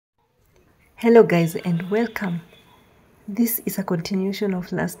Hello guys and welcome. This is a continuation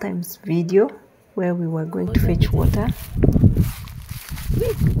of last time's video where we were going to fetch water.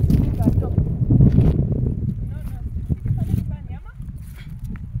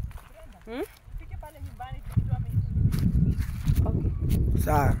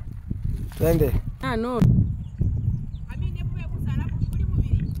 Sawa. Twende. No.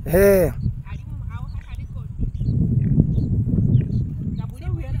 Hey. So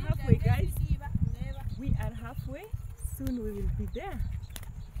we are halfway, guys. We are halfway. Soon we will be there.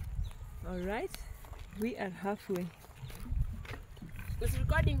 All right. We are halfway. It's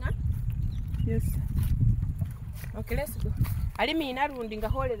recording, huh? Yes. Okay, let's go. I didn't mean that wounding a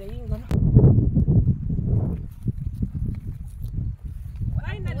hole in the ring.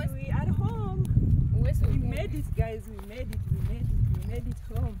 Finally, we are home. We made it, guys. We made it. We made it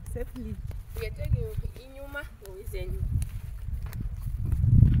home safely. We are taking Inuma or is in.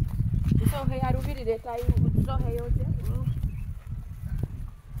 So, hey, I really did I would so hey,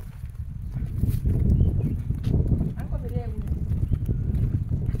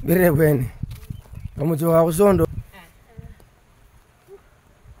 Bere bweni. Pamoja wa uzondo. We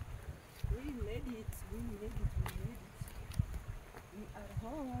made it. We are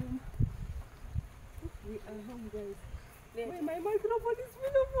home. We are home, guys. Wait, my microphone is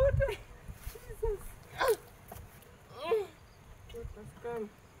full of water. Jesus. come.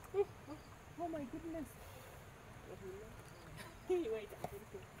 Oh my goodness. Wait.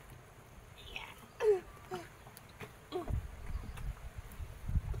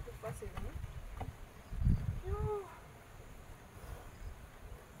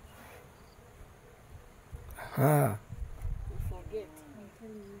 Ah. You forget. I'm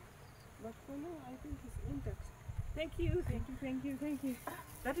telling you. But for now, I think it's intact. Thank you.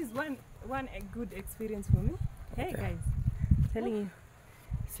 That is one a good experience for me. Hey guys, telling you,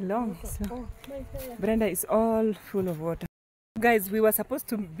 it's long. So Brenda is all full of water. Guys, we were supposed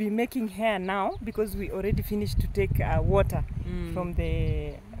to be making hair now because we already finished to take water from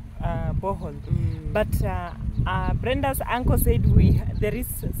the borehole. But Brenda's uncle said there is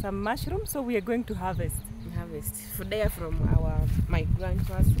some mushrooms, so we are going to harvest For there from my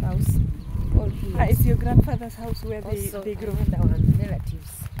grandfather's house. All here. It's your grandfather's house where they grow. Our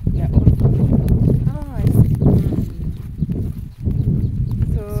relatives. Yeah, all. Oh, I see.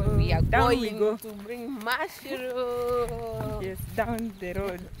 So we are down going we go. to bring mushrooms. Yes, down the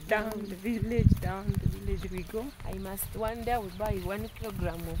road, down the village we go. I must one day will buy 1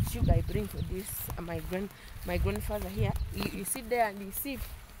 kilogram of sugar I bring for this my grandfather here. You sit there and you see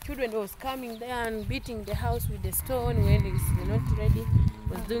children was coming there and beating the house with the stone when it's not ready.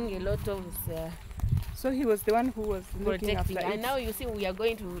 Was doing a lot of So he was the one who was looking after protecting. it. And now you see we are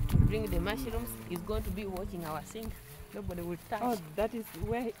going to bring the mushrooms. He's going to be watching our sink. Nobody will touch. Oh, that is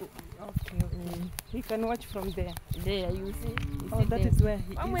where he, okay. He can watch from there. There you see. Oh, that is where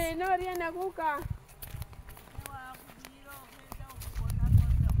he is.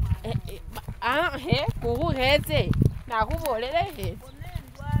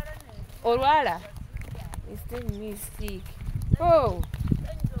 Orwala. It's telling me sick. Oh.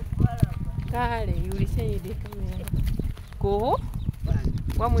 Kale, you will say the camera. Go.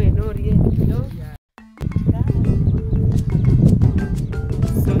 One way, no, no.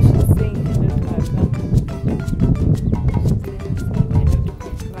 So she's saying hello to her grandma.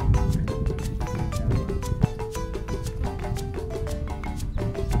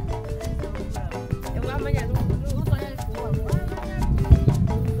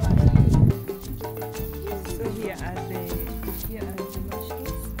 So here are the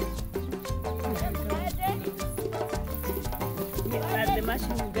mushrooms. Here are the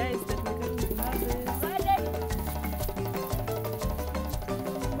mushrooms, guys, that we're going to harvest.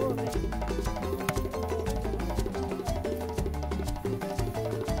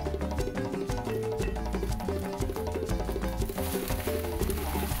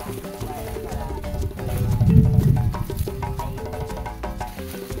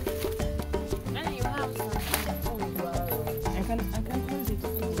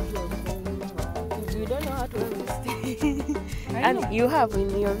 You don't know how to harvest. And you have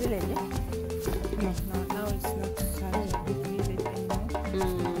in your village, eh? No, now it's not such a big village anymore.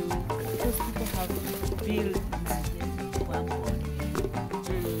 Because people have built.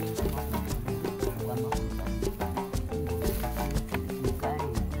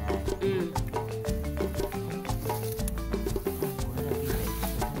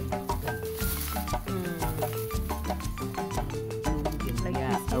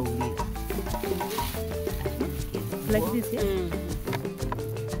 Like this, yeah?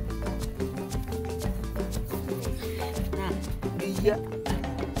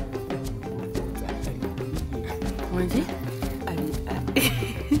 Manje?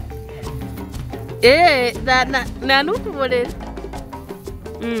 Na nuku model.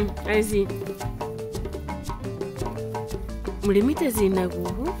 I see. Mulimite zina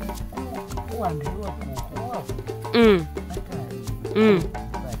gugu.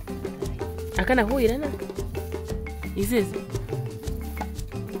 Akana huira na. Izes.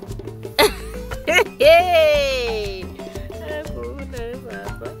 Hey. Akuna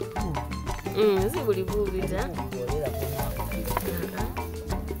baba. Zibuli bubita.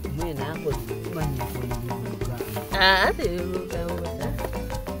 Mwena hapo manya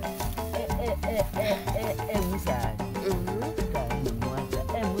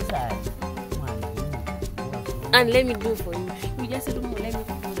and let me do for you. You just do let me.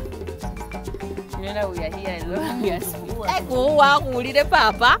 You know we are here alone. Yes. I go walk with the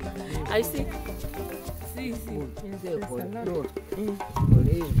papa. I see. See.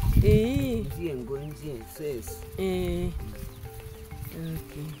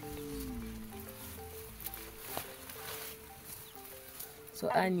 Okay. So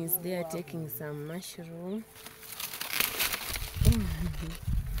Anne is there taking some mushroom.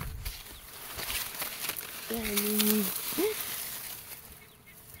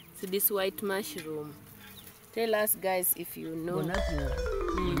 So this white mushroom. Tell us guys if you know. Wow.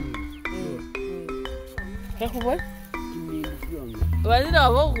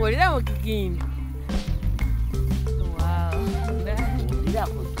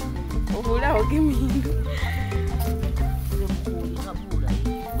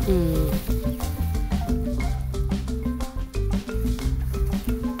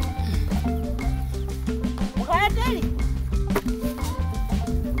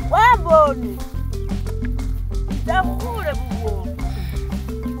 Wamboni tamkule bubo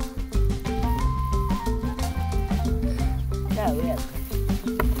tawe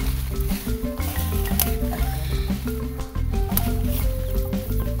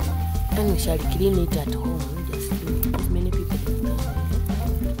and we shall clean it at home. Just as many people do.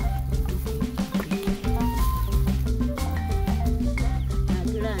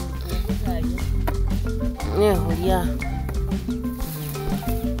 Yeah.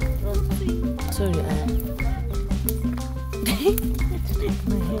 Sorry,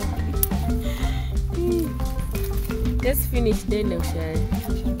 let's finish then now, shall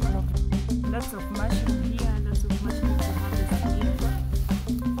Lots of mushroom here, lots of mushroom to harvest here.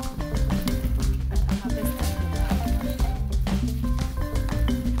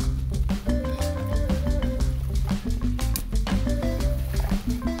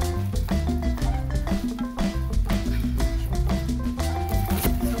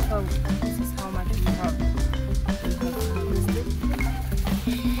 This is how much we have.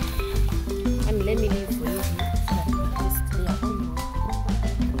 and let me leave for you.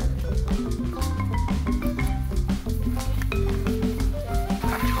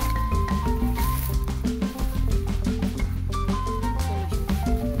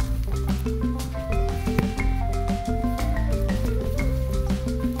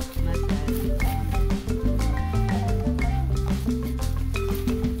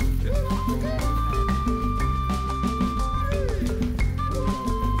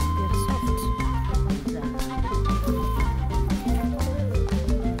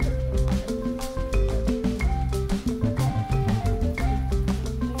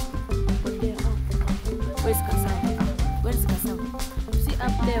 Where's cassava? See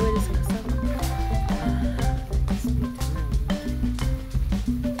up there, where is cassava?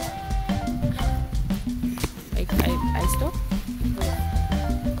 I stop.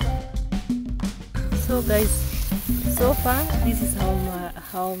 So guys, so far this is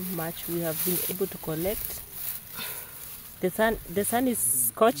how much we have been able to collect. The sun is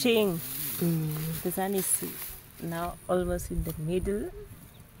scorching. The sun is now almost in the middle,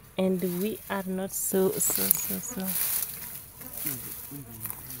 and we are not so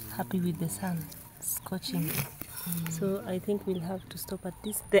happy with the sun scorching. So I think we'll have to stop at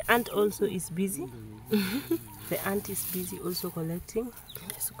this. The ant also is busy. The ant is busy also collecting.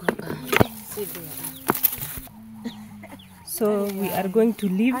 So we are going to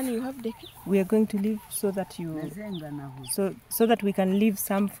leave. We are going to leave so that so that we can leave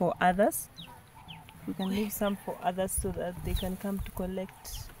some for others. We can leave some for others so that they can come to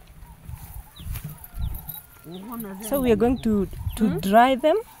collect. So we are going to dry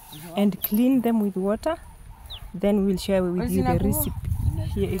them and clean them with water. Then we'll share with you the recipe.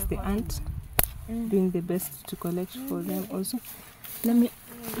 Here is the ant doing the best to collect for them also. Let me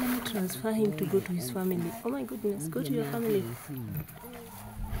transfer him to go to his family. Oh my goodness, go to your family.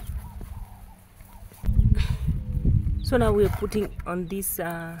 So now we are putting on this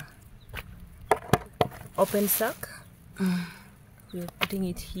open sack. We are putting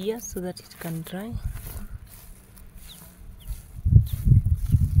it here so that it can dry.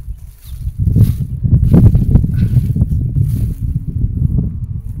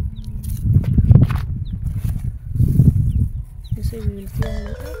 You say we will see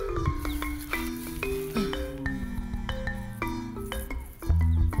later.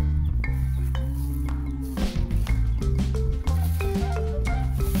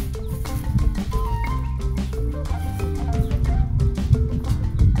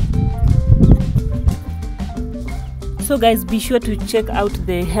 So guys, be sure to check out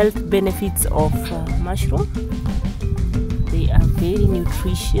the health benefits of mushroom. They are very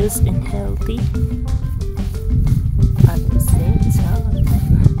nutritious and healthy at the same time.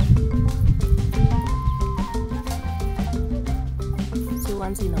 So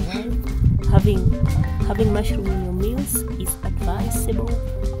once in a while, having mushroom in your meals is advisable.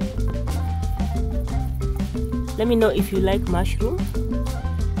 Let me know if you like mushroom.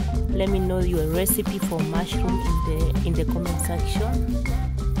 Let me know your recipe for mushroom in the comment section.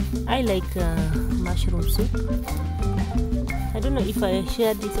 I like mushroom soup. I don't know if I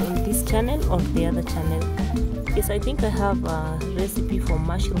shared it on this channel or the other channel. Yes, I think I have a recipe for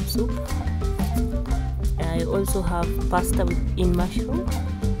mushroom soup. I also have pasta in mushroom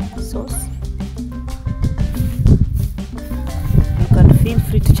sauce. You can feel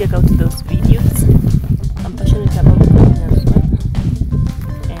free to check out those videos. I'm passionate about cooking as well.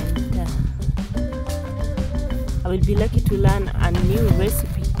 I will be lucky to learn a new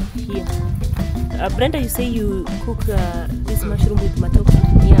recipe here. Brenda, you say you cook this mushroom with matoke?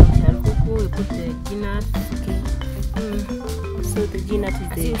 Yeah, we shall cook. We put the peanut. Okay. So the peanut is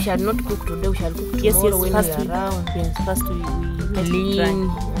the... We shall not cook today. We shall cook tomorrow. Yes, when first we are around. Yes, first we Clean and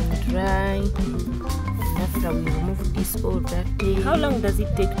dry. After we remove this all that day. How long does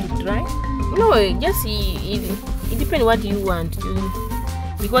it take to dry? No, just it depends what you want.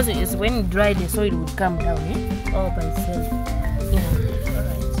 Because it's when it dry, the soil will come down. All by itself. Yeah.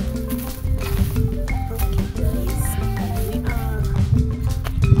 Alright. Okay guys, we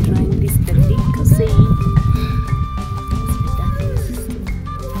are trying this delicacy.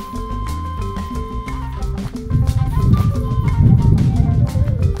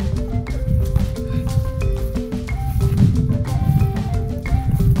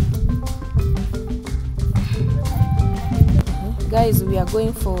 Guys, we are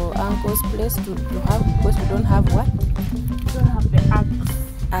going for uncle's place to have, because we don't have what? We don't have the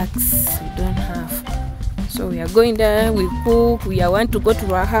Axe. We don't have. So we are going there, we cook, we want to go to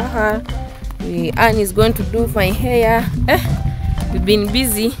Rahaha. Anne is going to do my hair. We've been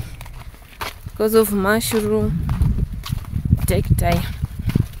busy because of mushroom. Take time.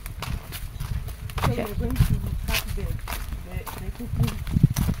 So we are going to cut the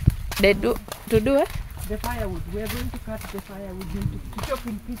cooking. To do it? The firewood. We are going to cut the firewood into chop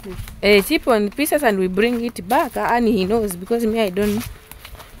in pieces. Chip on pieces and we bring it back. And he knows because me I don't know.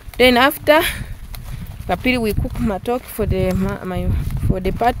 Then after Kapiri we cook matoke for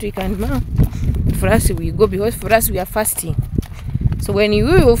the Patrick and mom. For us we go because for us we are fasting. So when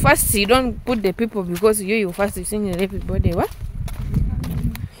you fast, you don't put the people because you fast. You sing everybody what?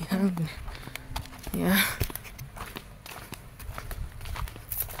 Yeah.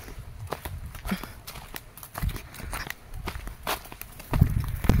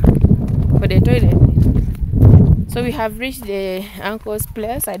 For the toilet. So we have reached the uncle's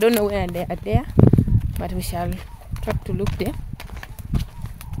place. I don't know where they are there, but we shall try to look there.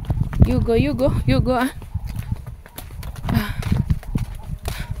 You go.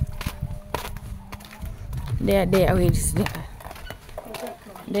 There, wait,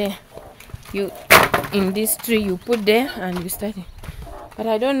 there. You in this tree you put there and you start it. But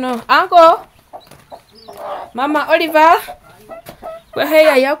I don't know. Uncle, Mama Oliver, where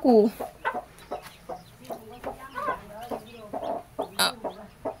here yaku?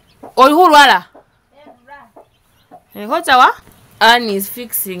 Olhulwala. What's our? Anne is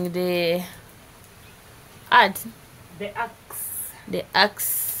fixing the axe. The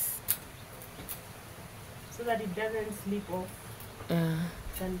axe. So that it doesn't slip off. It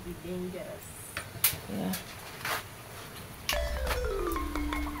can be dangerous. Yeah.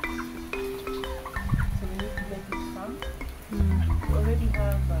 So we need to make it firm. We already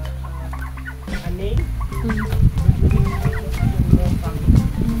have a nail. But we need to make it even more firm.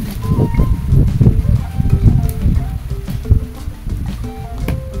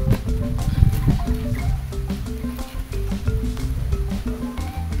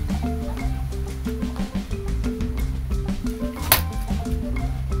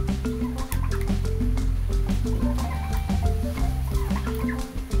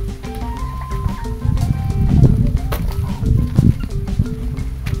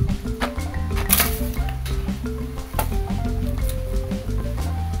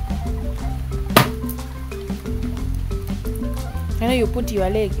 you put your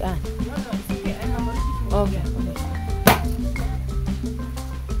leg? Ah. No, it's okay. I have already finished. Okay.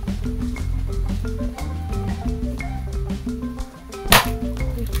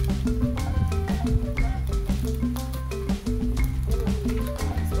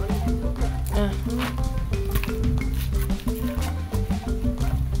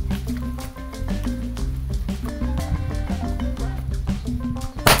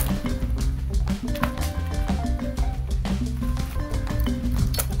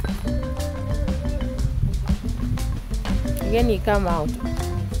 Again, you come out.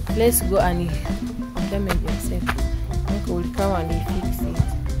 Let's go and damage yourself. Uncle will come and he fix it.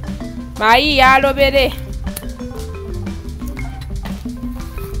 Mai yalo bere.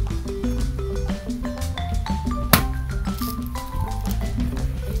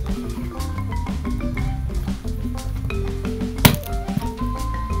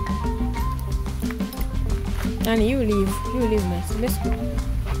 And you leave, my son. Let's go.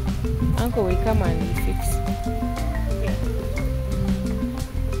 Uncle will come and he fix.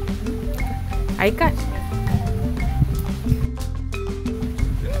 I can't.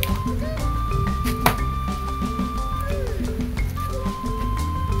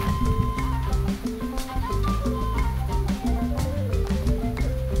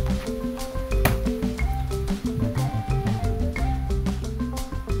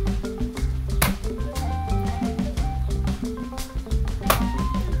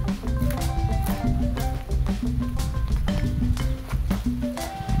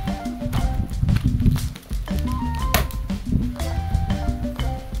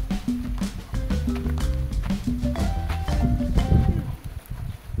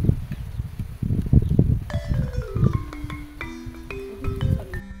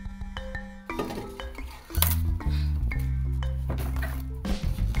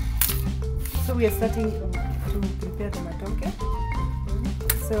 So we are starting to prepare the matoke.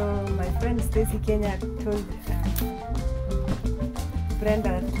 So my friend Stacy Kenya told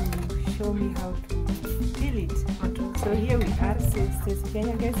Brenda to show me how to peel it. So here we are, Stacy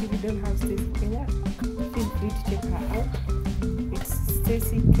Kenya. Guys, if you don't have Stacy Kenya, feel free to check her out. It's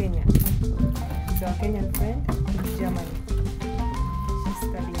Stacy Kenya. She's our Kenyan friend in Germany. She's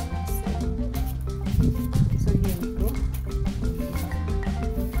studying nursing. So here we go.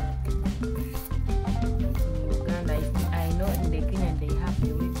 I know in the Kenya they have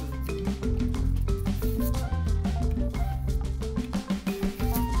the way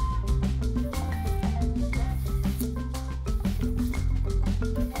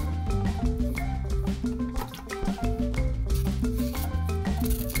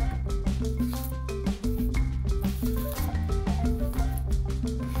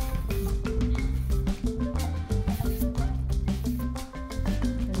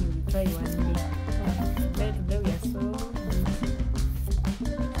try one day. Today we are so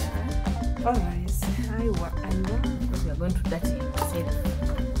Alright, I because we are going to dirty ourselves.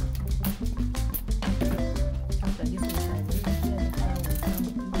 After this we shall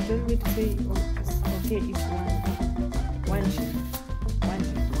you don't need to say, oh, okay, it's one sheet.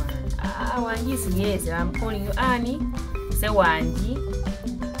 Wanji, yes, I'm calling you Annie. Say Wanji.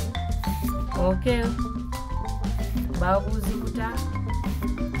 Okay. Babu Zikuta.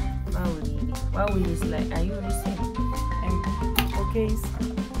 Babu is like, are you listening? And okay is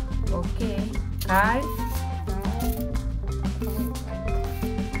okay. Kai.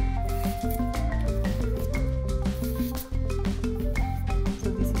 So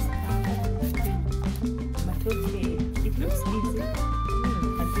this is matoke. It looks easy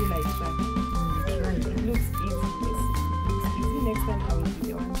until I try. It looks easy. Yes. It looks easy. Next time I will be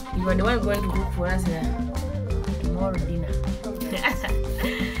the one. You are the one going to cook for us tomorrow dinner.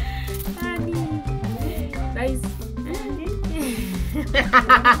 Guys.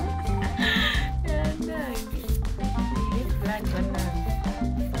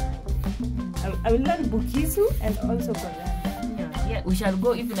 I will learn Bukisu and also Korean. Yeah, we shall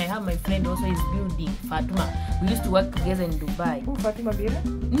go. Even I have my friend also is building, Fatuma. We used to work together in Dubai. Who, Fatima Bira?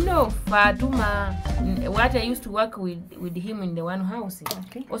 No, Fatuma. What I used to work with him in the one house.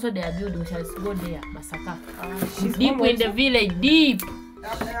 Okay. Also they are building. We shall go there, Masaka. She's Deep home in the also? village, deep.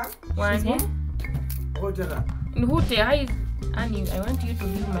 One day. In Hute, Annie, I want you to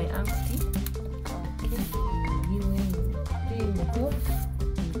give my auntie. You will stay in the court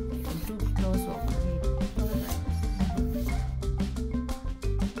and 2 clothes of bread.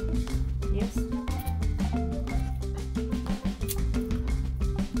 Yes.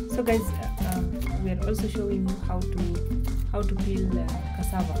 So guys, we are also showing you how to peel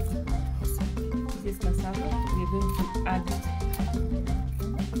cassava. This is cassava. We are going to add it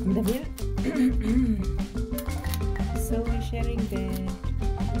in the mill. So we're sharing the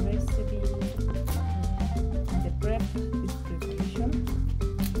recipe, the prep, this preparation.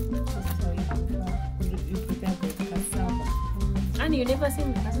 This is how you prepare the cassava. And you never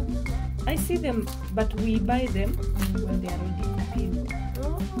seen cassava? I see them, but we buy them when they are ready to peel.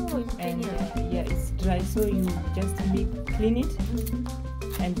 Oh, in And Kenya. yeah, it's dry, so you just clean it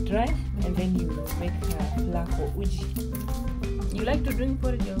and dry, and then you make flour for uji. You like to drink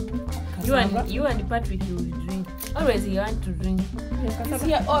porridge? Cassava. You and Patrick, you will drink. Always you want to drink. Yeah, This cassava.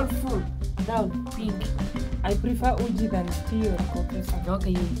 here all full. Now pink. I prefer uji than tea or coffee.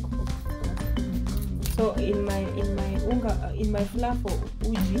 Okay, you. So in my flour for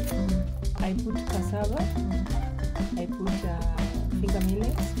uji, I put cassava, I put finger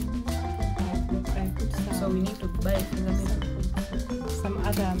millets, I put some, So we need to buy finger millet. some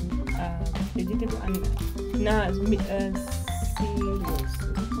other vegetable and cereals,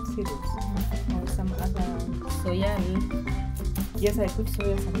 or some other. Soya. Yes, I put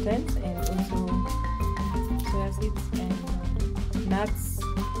soya sometimes, and also soya seeds and nuts,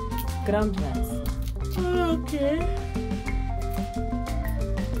 ground nuts. Okay.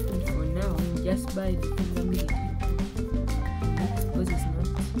 For now, we just buy the finger millet. Because it's not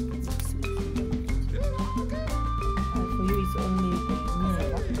sweet. For you, it's only the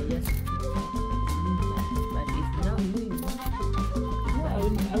Yes. But if now you No, I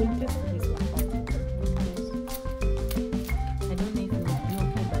will test this one. I don't know if it will be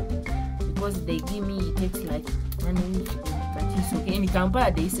okay, but because they give me, it takes like 1 week. But it's okay. In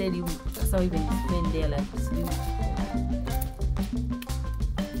Kampala, they said you that's how even spend there like 3 weeks.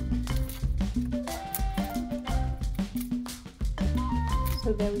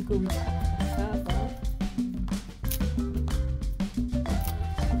 So there we go with our cassava.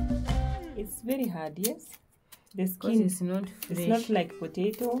 It's very hard, yes. The Because skin it's not fresh. it's not like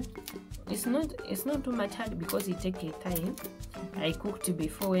potato. It's not too much hard because it take a time. I cooked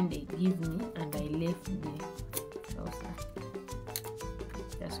before when they give me and I left the sauce.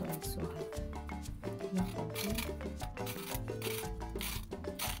 That's why it's so hard.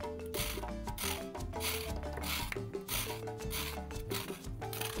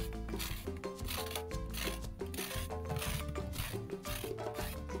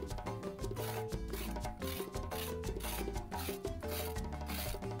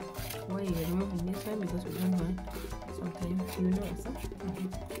 Why you removing this one? Because we don't want sometimes you know so.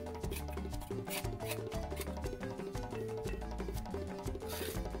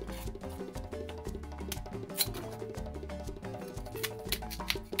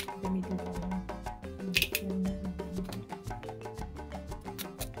 Let me do that.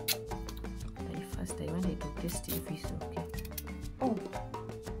 First I wanted to test if it's okay. Oh,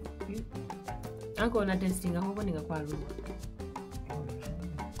 Uncle na testing ako ninga kwa ruwa.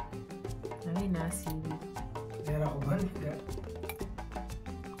 Nawe nasibi. Era kubanira.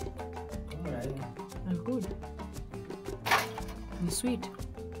 Good. It's sweet.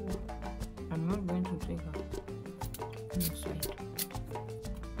 I'm not going to take her. It's sweet.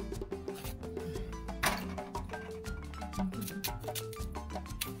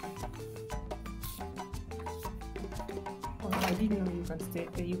 oh, I didn't know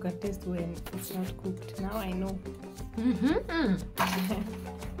you can taste when it's not cooked. Now I know. Now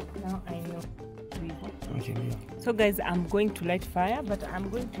I know. Okay, yeah. So guys, I'm going to light fire, but I'm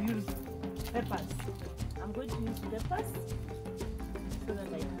going to use peppers. I'm going to use peppers so that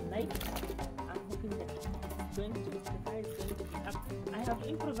I can light. I'm hoping that it's going to, the fire is going to be up. I have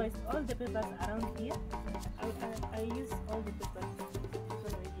improvised all the peppers around here. I use all the peppers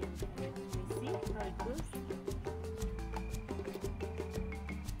already, and we see how it goes.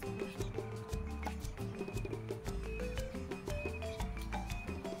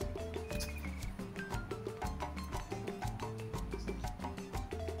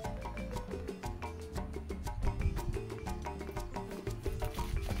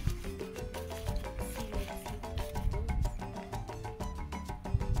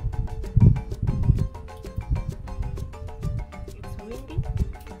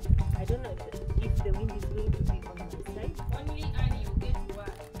 I don't know if the wind is going to be on my side. Only and you get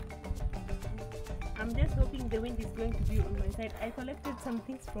what? I'm just hoping the wind is going to be on my side. I collected some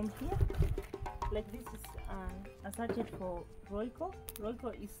things from here. Like this is a sachet for Royco.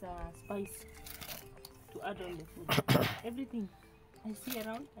 Royco is a spice to add on the food. Everything I see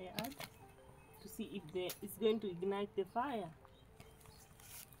around, I add to see if it's going to ignite the fire.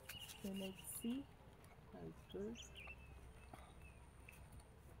 So let's see how it goes.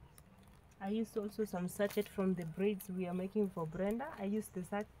 I used also some sachet from the braids we are making for Brenda. I used the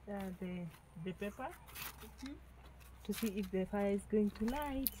pepper to see if the fire is going to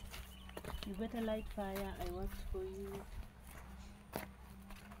light. You better light fire. I worked for you.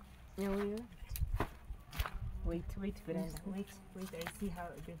 Yeah, will you? Wait, Brenda. Wait. I see how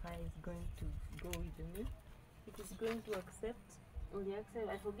the fire is going to go with the milk. It is going to accept. Oh, the accent.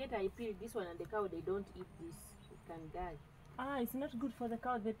 I forget I peeled this one, and the cow, they don't eat this. It can die. Ah, it's not good for the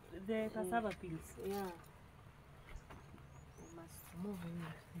cow, the cassava peels. Yeah. We must move in.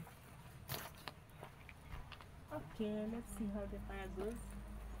 Okay, let's see how the fire goes.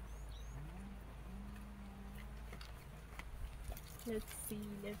 Let's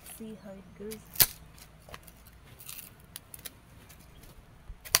see how it goes.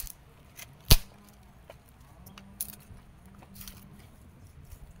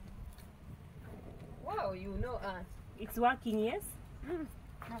 Wow, you know us. It's working, yes?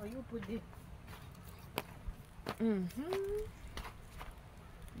 Now you put it.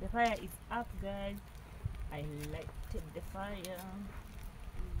 The fire is up, guys. I lighted the fire.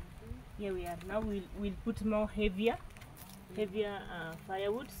 Here we are. Now we'll put more heavier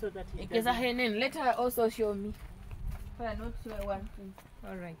firewood so that it doesn't... Let her also show me. Fire not show one thing.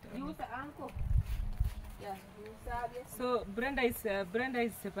 All right. Use the uncle. Yeah. So Brenda is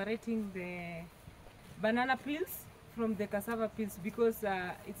separating the banana peels from the cassava peels because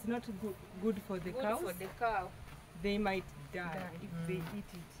it's not good for the cows. For the cow. They might die if they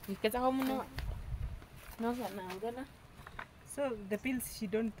eat it. So the peels she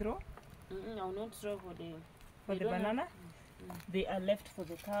don't throw I will not throw for the banana. They are left for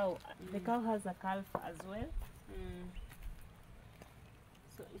the cow. The cow has a calf as well.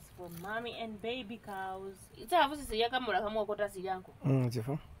 So it's for mommy and baby cows. It's a voice ya kamura kama okota siyanko.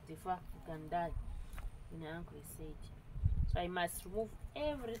 Tifa. Tifa, you can die. In uncle said. So I must remove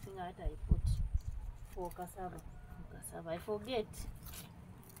everything that I put for cassava. I forget.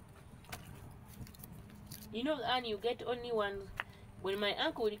 You know, and you get only one. When my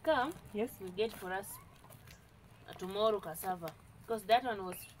uncle will come, Yes. you get for us tomorrow cassava. Because that one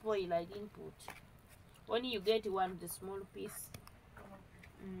was spoiled, I didn't put. Only you get one, the small piece.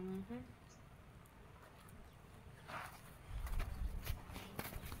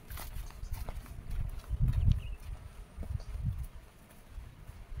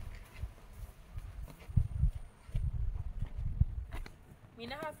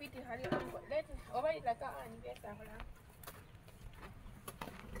 Mina hafiti hali let over it like and get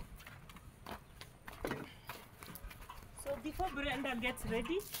So before Brenda gets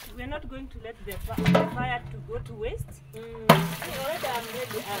ready, we're not going to let the fire to go to waste. already I'm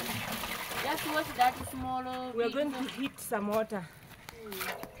ready. Just watch that small. We're going to heat some water.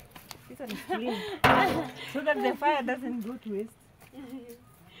 This one is clean. So that the fire doesn't go to waste.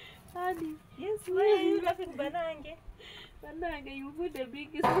 Honey, Yes, why are you laughing, Banange? Bananga, you put the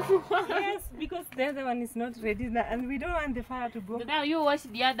biggest one. Yes, because the other one is not ready now, and we don't want the fire to go. Now you wash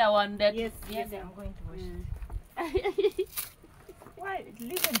the other one. That Yes, the yes, other I'm going to wash it. Why?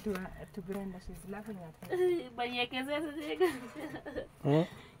 Listen to Brenda, she's laughing at her. But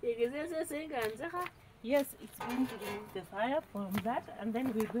Yes, it's going to remove the fire from that, and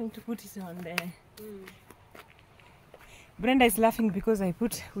then we're going to put it on the... Brenda is laughing because I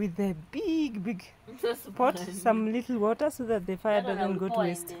put with the big pot some little water so that the fire doesn't go to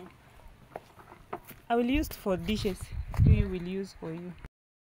waste. I will use for dishes. You will use for you.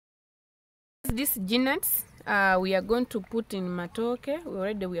 These nuts we are going to put in matoke.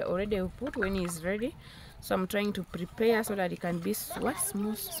 We already put when it's ready. So I'm trying to prepare so that it can be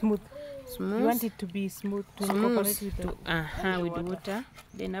smooth. You want it to be smooth to incorporate with the with water.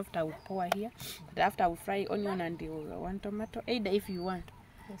 Then after I will pour here. After I will fry onion and one tomato. Either if you want.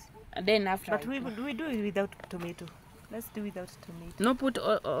 Yes. And then after. But we do it without tomato. Let's do without tomato. No put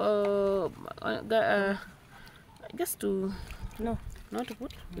just to not to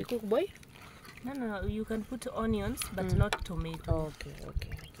put we cook boy. No, you can put onions but not tomato.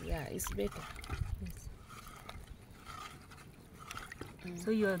 Okay. Yeah, it's better. Yes.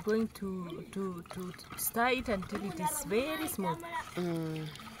 So you are going to stir it until it is very smooth.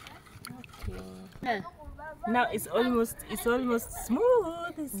 Okay. Now it's almost smooth.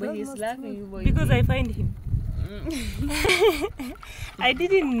 But he's laughing, boy. Because I find him. I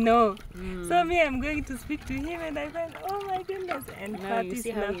didn't know. So I'm going to speak to him and I find, oh my goodness. And Now Pat you is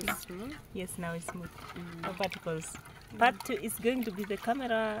see how laughing. it's smooth? Yes, now it's smooth. No particles. Pat is going to be the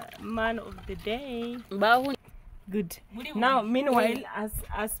cameraman of the day. Good. Now, meanwhile, as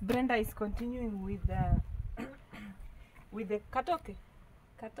Brenda is continuing with the Katogo.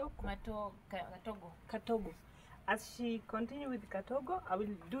 As she continue with Katogo, I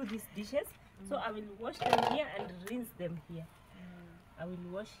will do these dishes. So I will wash them here and rinse them here. I will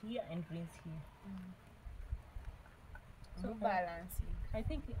wash here and rinse here. more balancing. I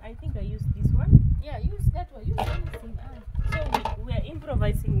think I used this one. Yeah, use that one. Use anything. So we are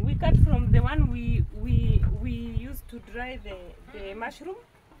improvising. We cut from the one we used to dry the mushroom.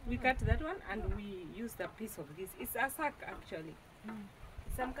 We cut that one and we used a piece of this. It's a sack actually.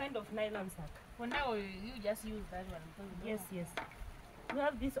 Some kind of nylon sack. For now, you just use that one. Yes, yes. We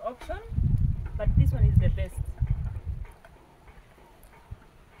have this option, but this one is the best.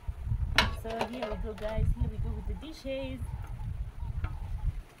 So here we go, guys. Here we go with the dishes.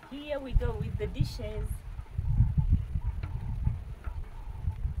 Here we go with the dishes.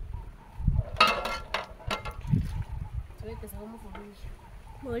 So wait, there's a home for me.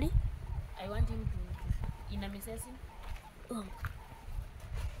 Molly? I want him to in a message.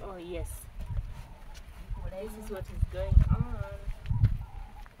 Oh yes. This is what is going on.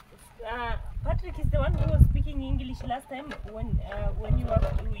 Patrick is the one who was speaking English last time when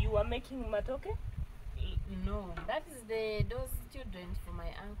you were making matoke. No, that is those children for my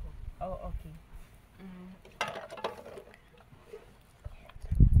uncle. Oh, okay.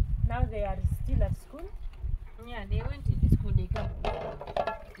 Now they are still at school. Yeah, they went to the school. They come.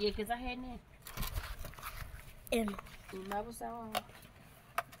 Yeah, cause I had it.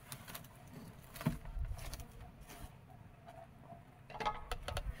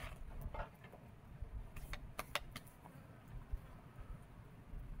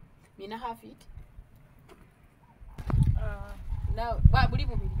 Mina have it. Now, what believe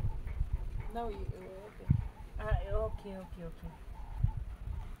me? Now you okay.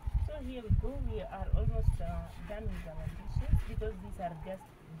 So here we go. We are almost done with our dishes because these are just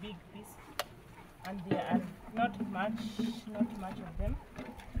big pieces and there are not much of them.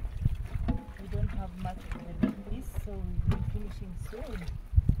 We don't have much of the big piece, so we'll be finishing soon.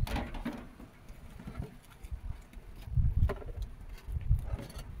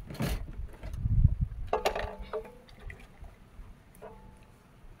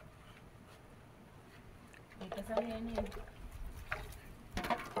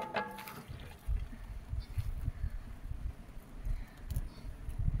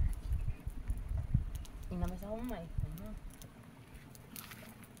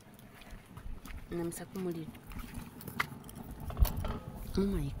 Oh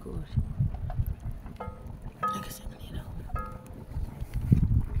my god.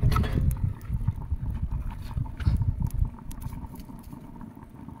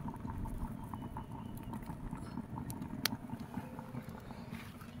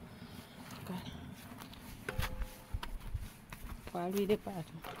 While we depart.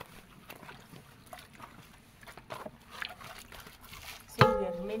 So we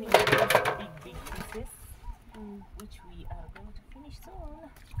are remaining with these big pieces, which we are going to finish soon.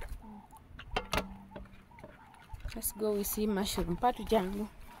 Let's go. We see mushroom. Patu jango.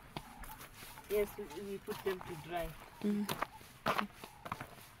 Yes, we put them to dry.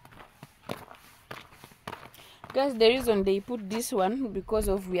 Guys, the reason they put this one because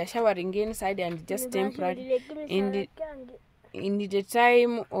of we are showering inside and just temporary. In the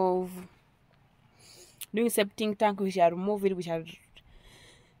time of doing septic tank, we shall remove it. We shall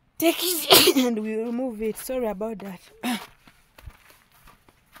take it and we remove it. Sorry about that.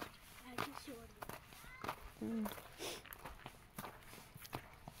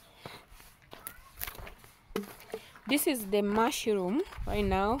 This is the mushroom right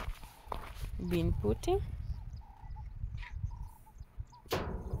now been putting.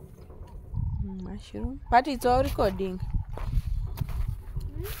 Mushroom. But it's all recording.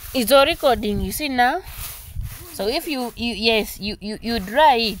 It's all recording, you see now? So if you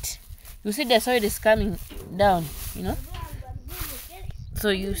dry it, you see the soil is coming down, you know? So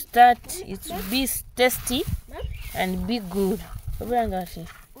you start, it will be tasty and be good.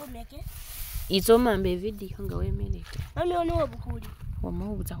 It's all my video. Mami ono wabukuli.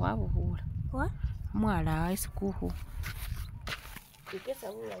 Wamubuza wabuhura. What? Mwala isikuhu.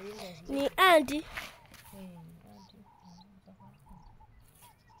 Ni auntie.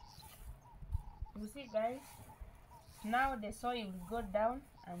 You see guys, now the soil will go down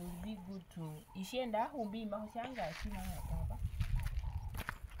and will be good to ishienda humbi mahushanga china hapa.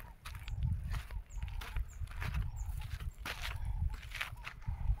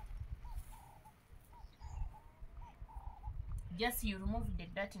 Just you remove the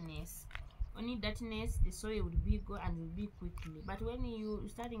dirtiness. Only dirtiness, the soil will be good and will be quickly. But when you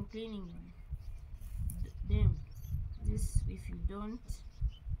starting cleaning them, this if you don't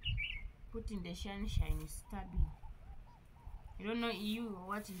put in the sunshine, is stubby. I don't know you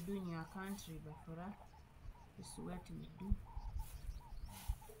what you do in your country, but for us, this is what we do.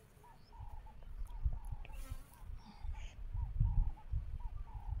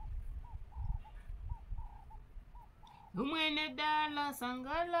 Umwene dala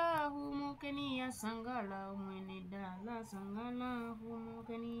sangala humukeni ya sangala. Umwene dala sangala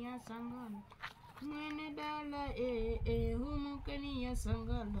humukeni ya sangala. Umwene dala humukeni ya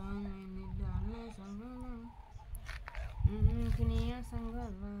sangala. Umwene dala sangala humukeni ya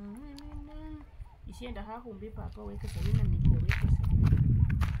sangala. Isienda hahumbi papa weke sabina mika weke sabina.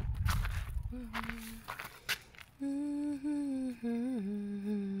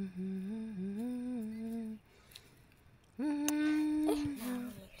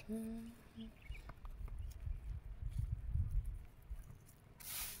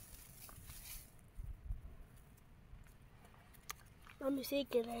 Mami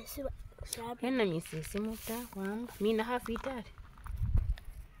sikile sabi. Hena misisi muta wangu. Mina hafitari.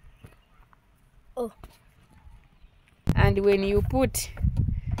 Oh. And when you put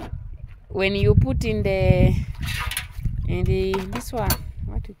in the this one,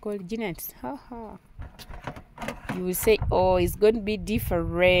 what you call Jeanette, you will say, oh, it's going to be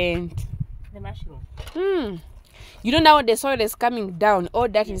different. The mushroom. You know now the soil is coming down, all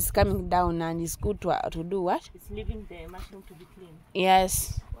that is coming down, and it's good to do what? It's leaving the mushroom to be clean.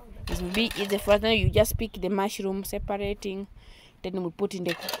 Yes. It will be the first time you just pick the mushroom, separating, then we put in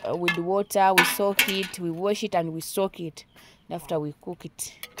the with the water, we soak it, we wash it, and we soak it. After we cook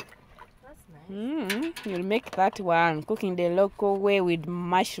it. That's nice. You'll make that one cooking the local way with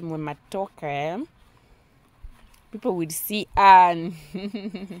mushroom with matoke. People will see and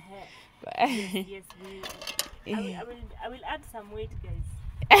Yes, I will add some weight, guys.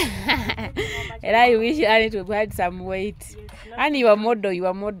 And I wish Annie to add some weight. Yes, And you are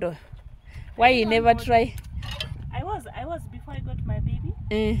model. Why you never try? I was before I got my baby.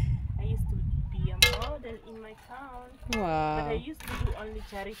 I used to be a model in my town. Wow. But I used to do only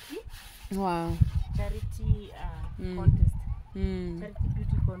charity. Wow. Charity contest. Charity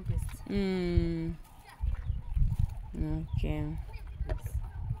beauty contest. Okay.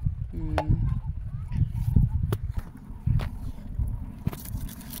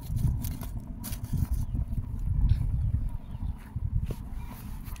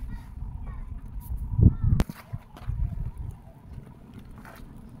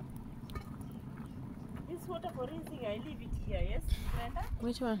 This water for rinsing, I leave it here, yes, Brenda?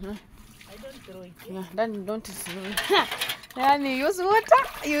 Which one? Huh? I don't throw it. Yeah, then don't throw it. Then you use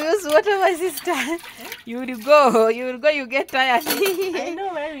water. My sister. You will go. You get tired. I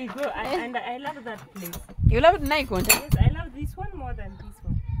know where we go, and I love that place. You love Nikon? Yes, I love this one more than this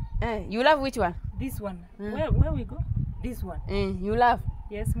one. You love which one? This one. Where we go? This one. You love?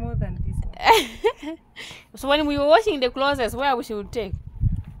 Yes, more than this one. So when we were washing the clothes, where we should take?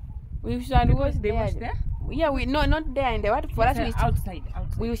 We should wash They wash there? Yeah, we no, not there in the what for us. We Outside.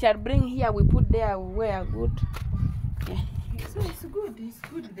 we shall bring here. We put there where good. Yeah. So it's good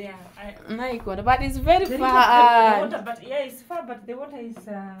there. Nikon, but it's very The far. water, but yeah, it's far, but the water is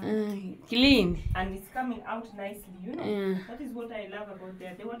Clean. and it's coming out nicely. You know, that is what I love about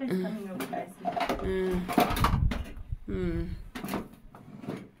there. The water is coming out nicely.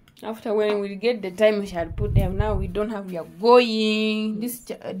 After when we get the time, we shall put them. Now we don't have. We are going. This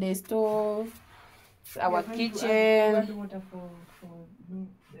the stove, our kitchen. Water for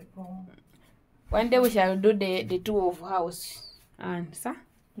One day we shall do the tour of house. And sir,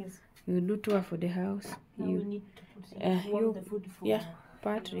 yes, we will do tour for the house. now we need to put warm the food for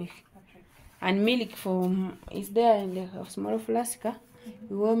Patrick. And milk from is there in the small flask.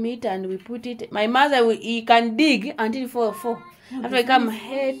 We warm it and we put it. My mother he can dig until 4. After I come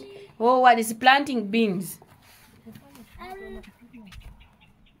ahead, what is planting beans?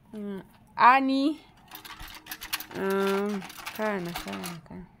 Annie. Kana.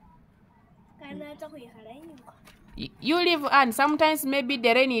 You live and sometimes maybe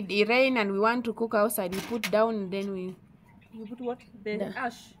the rain and we want to cook outside. We put down and then we. You put what? The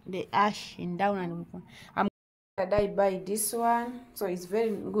ash. The ash in down and we put. I'm gonna buy this one, so it's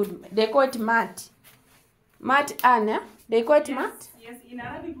very good. They call it mat. Mat Anna. They call it mat. Yes, in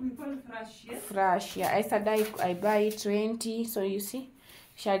Arabic we call it fresh. Yes. Fresh, yeah. I buy 20. So you see,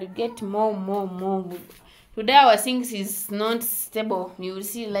 shall get more. Today our things is not stable. You will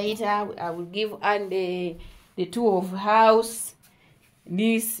see later. I will give and the tour of house.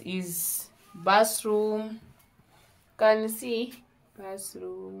 This is bathroom. Can see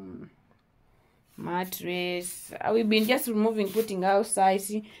bathroom, mattress. We've been just removing, putting outside.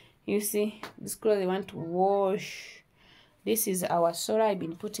 See, you see this clothes I want to wash. This is our solar. I've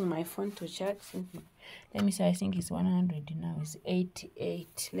been putting my phone to charge. Let me see, I think it's 100 now. It's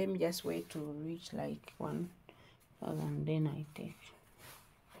 88. Let me just wait to reach like 1,000, then I take.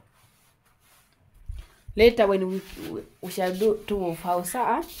 Later when we shall do tour of house,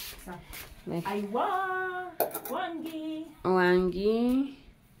 like Wangi. Wangi.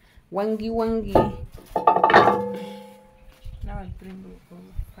 Wangi, wangi. Now I'll bring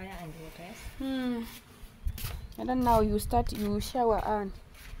fire and water. And then now you shower and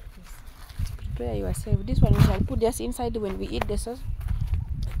prepare yourself. This one we shall put just inside when we eat the sauce.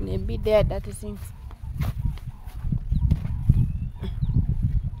 Maybe there, that is it.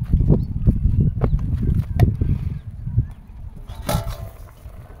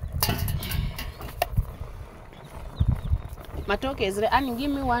 Matoke is ready. And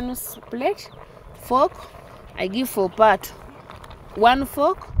give me one plate, fork. I give 4 part. 1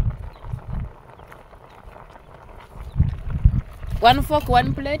 fork. 1 fork,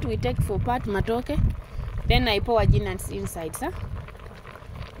 1 plate. We take 4 part matoke. Then I pour nuts inside, sir.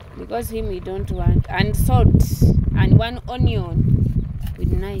 Because him we don't want. And salt. And 1 onion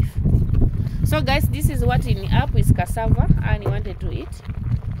with knife. So guys, this is what in up is cassava and he wanted to eat.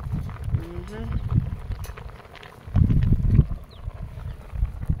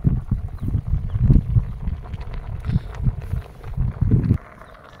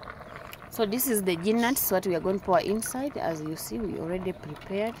 So this is the nuts, what we are going to pour inside. As you see, we already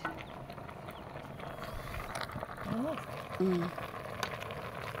prepared.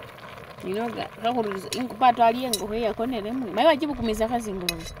 You know,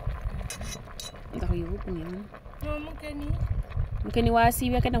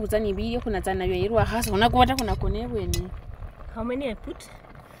 How many I put?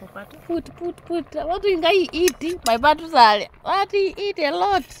 Put. What do you guys eat? My batu sale. What do you eat a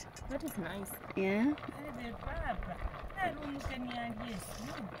lot? That is nice. Yeah.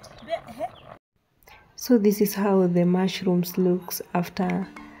 So this is how the mushrooms looks after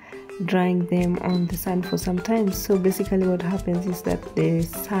drying them on the sun for some time. So basically what happens is that the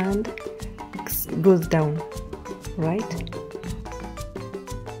sand goes down, right?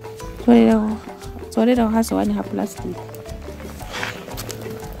 Sorry, has one half plastic.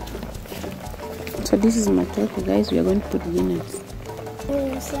 So this is my turkey, guys. We are going to put nuts.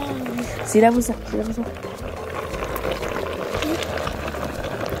 Sirabusa.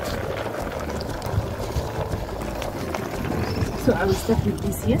 So I will start with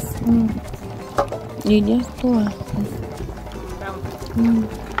this, yes? You just pour. Down.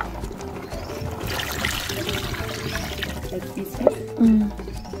 Like this, yes?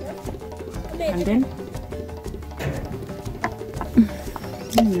 And then?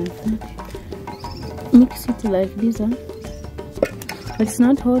 Mix it like this, huh? But it's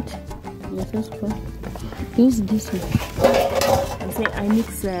not hot. Just use this one. I say I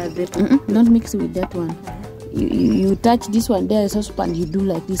mix the... Don't mix with that one. You touch this one there, saucepan, you do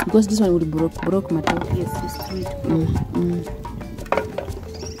like this because this one will broke my top. Yes, it's sweet.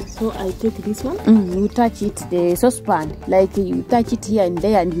 So I take this one? You touch it, the saucepan, like you touch it here and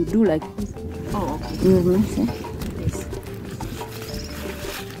there and you do like this. Oh, okay. Yes.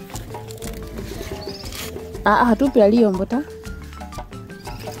 Hatupi aliyombota.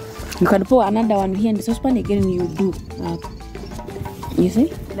 You can pour another one here in the saucepan again. You do. You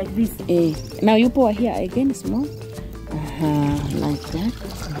see? Like this. Now you pour here again small. Like that.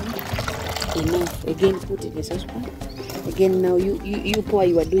 Enough. Again put in the saucepan. Again now you pour.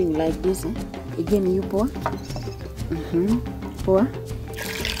 You are doing like this. Again you pour. Pour.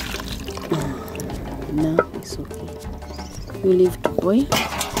 Now it's okay. You leave to boil.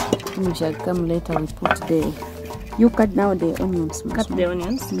 We shall come later. We put the. You cut now the onions. Cut the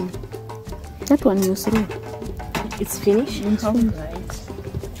onions. That one you throw. It's finished. Right.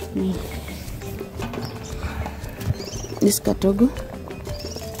 This Katogo.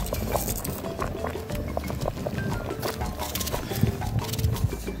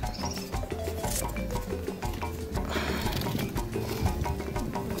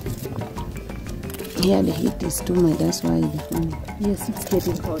 Here the heat is too much, that's why yes, it's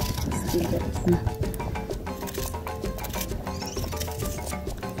getting hot. It's still there.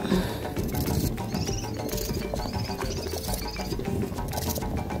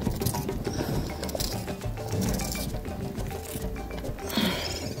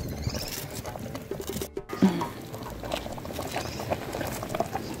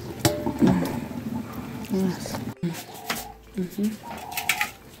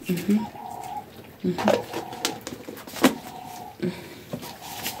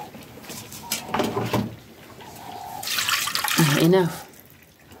 Enough.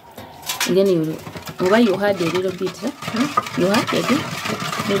 Again you had a little bit, huh? You had a bit.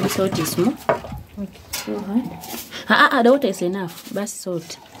 Maybe salt is more. Okay. So hard. The water is enough. But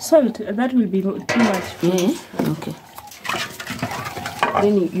salt. Salt, that will be too much. Yeah. Okay.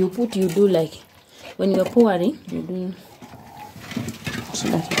 Then you do like when you're pouring, you do so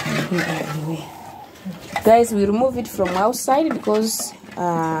that you can do it everywhere. Guys, we remove it from outside because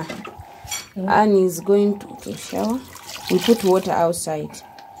Anne is going to shower. We put water outside.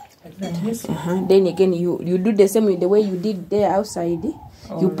 Like that, yes. Then again, you do the same the way you did there outside.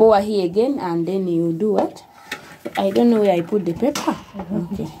 You pour here again, and then you do what? I don't know where I put the pepper.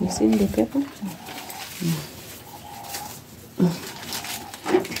 Okay, you see the pepper?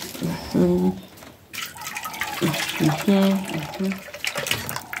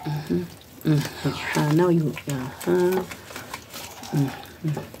 Now you.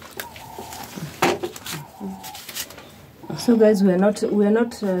 So guys, we are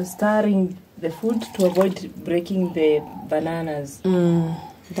not stirring the food to avoid breaking the bananas.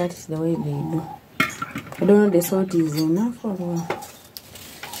 That's the way they do. I don't know the salt is enough or what.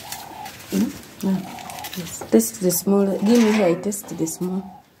 Yes. Taste the small. Give me here. I taste the small.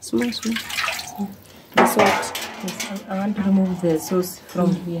 The salt. Yes, I want to remove the sauce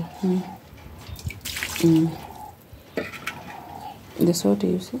from here. The salt,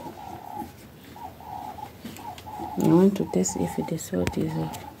 you see. I want to taste if the salt is.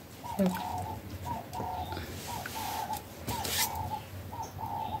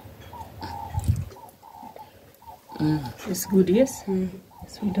 It's good, yes.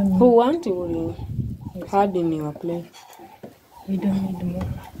 Yes, we don't. Who want to add in your plate? We don't need more.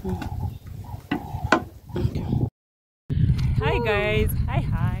 Okay. Hi guys,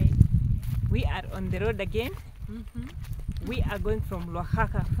 hi. We are on the road again. We are going from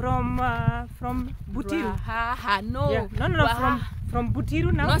Oaxaca, from Butiru. No. Yeah. No, from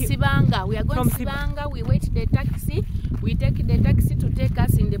Butiru now. No, Sibanga. We are going to Sibanga. We wait the taxi. We take the taxi to take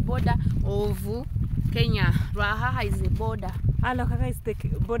us in the border of Kenya. Oaxaca is the border. Oaxaca is the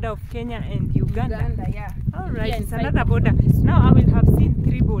border of Kenya and Uganda. Yeah. All right, Yeah, it's another border. Now I will have seen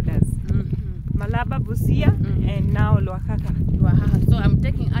 3 borders. Malaba, Busia, and now Oaxaca. So I'm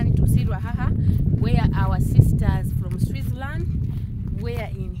taking Annie to see Oaxaca, where our sisters from Switzerland were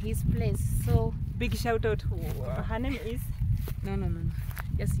in his place. So big shout out. Her name is? No.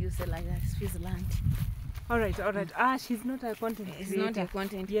 Just use it like that, Switzerland. All right. She's not a content creator. He's not a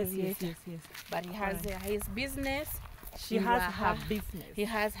content creator. Yes. But he has his business. She has her business. He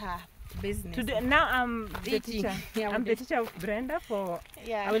has her business. Today, now I'm the Teaching. teacher. Yeah, I'm the teacher of Brenda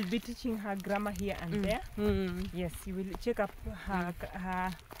Yeah. I will be teaching her grammar here and there. Yes, you will check up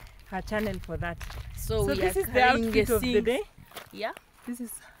her channel for that. So this is the outfit of the day. Yeah. This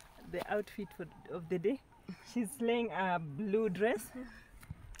is the outfit of the day. She's laying a blue dress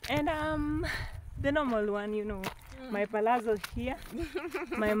and the normal one, you know, my palazzo here,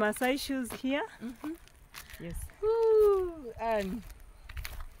 my Maasai shoes here. Yes. And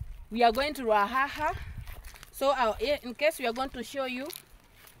we are going to Oaxaca. So in case we are going to show you,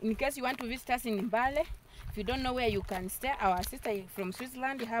 in case you want to visit us in Mbale, if you don't know where you can stay, our sister from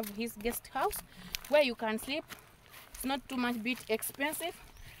Switzerland have his guest house where you can sleep. It's not too much bit expensive,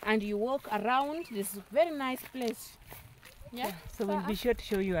 and you walk around this very nice place. Yeah. So we'll be sure to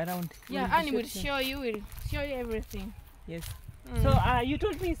show you around. Yeah, and we'll show you everything. Yes. So you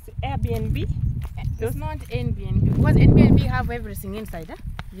told me it's Airbnb. It's not Airbnb because Airbnb have everything inside.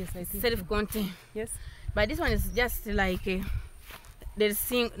 Yes, I think self-contained. Yes. But this one is just like there's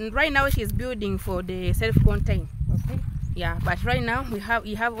thing. Right now she's building for the self-contained. Okay. Yeah, but right now we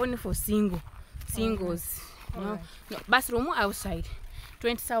have only for singles. No, bathroom outside,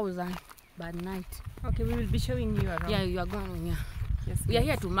 20,000 by night. Okay, we will be showing you around. Yeah, you are going. Yeah. Yes. We are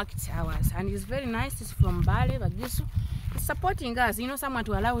here to market ours, and it's very nice. It's from Bali, but this is supporting us. You know, someone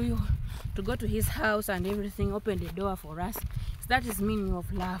to allow you to go to his house and everything, open the door for us. So that is meaning of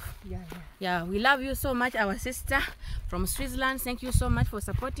love. Yeah, we love you so much, our sister from Switzerland. Thank you so much for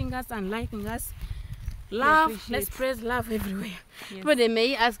supporting us and liking us. Love, let's praise love everywhere. Yes. But they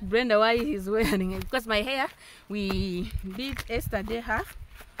may ask Brenda why he's wearing it, because my hair, we did yesterday half.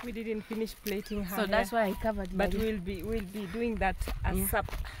 We didn't finish plating her so hair, that's why I covered. but we'll be doing that ASAP.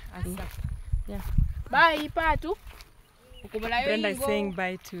 Yeah. Bye, Patu. Brenda is saying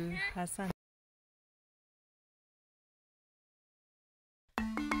bye to her son.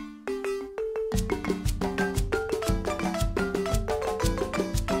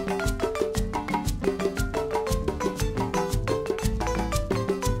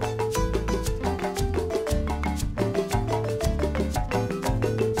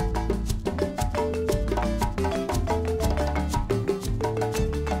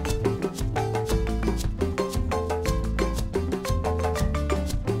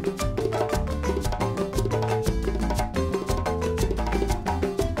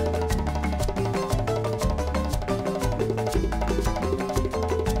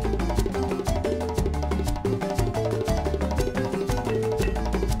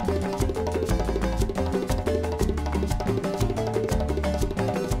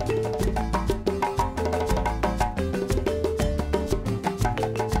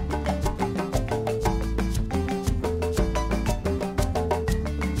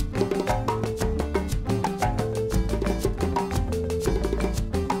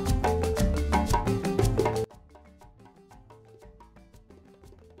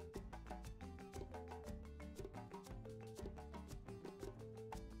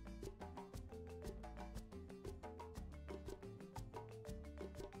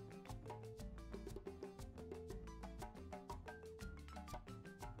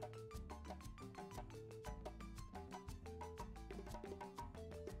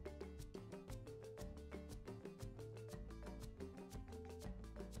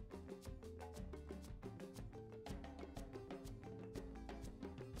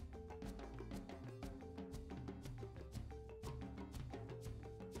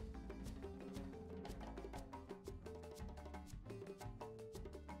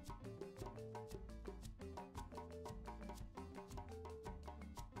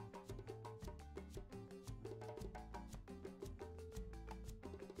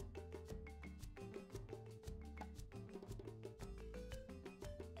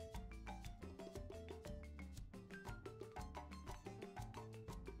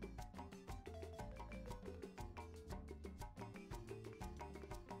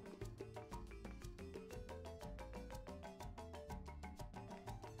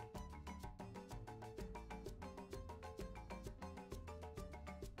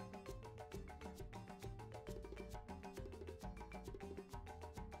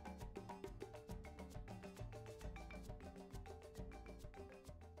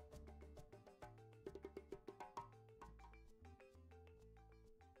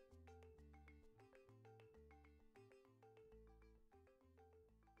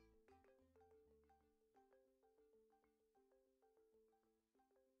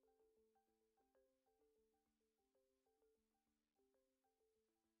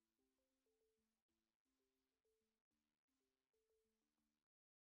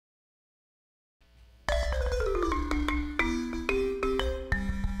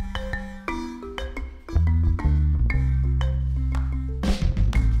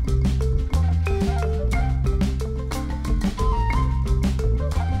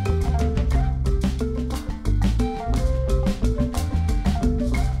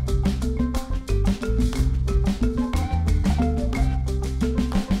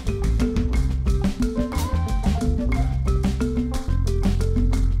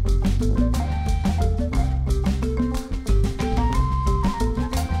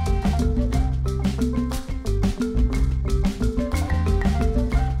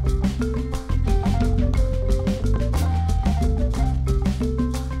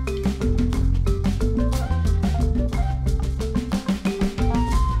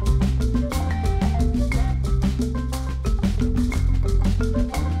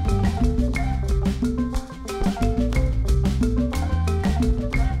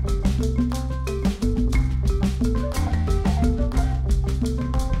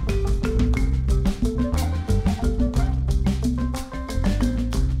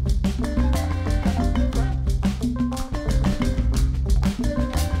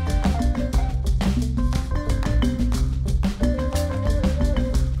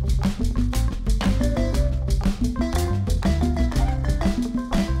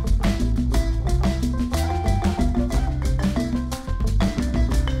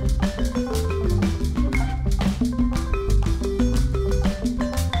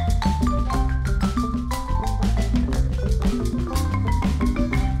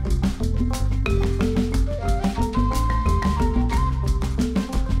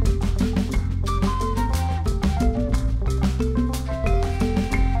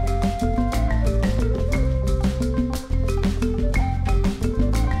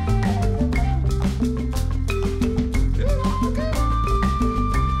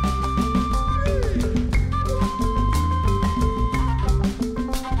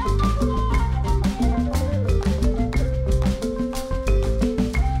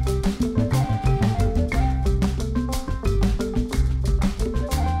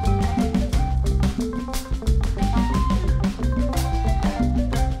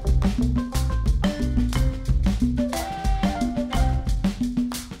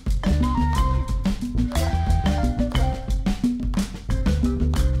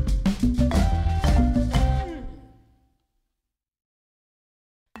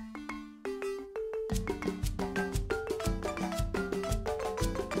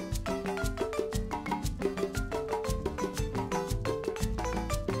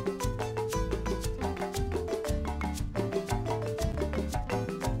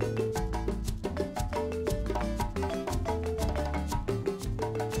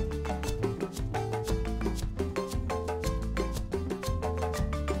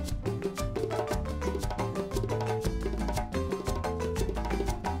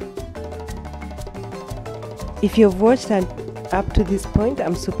 If you've watched and up to this point,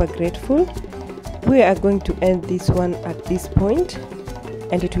 I'm super grateful. We are going to end this one at this point,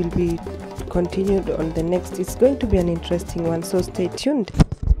 and it will be continued on the next. It's going to be an interesting one, so stay tuned.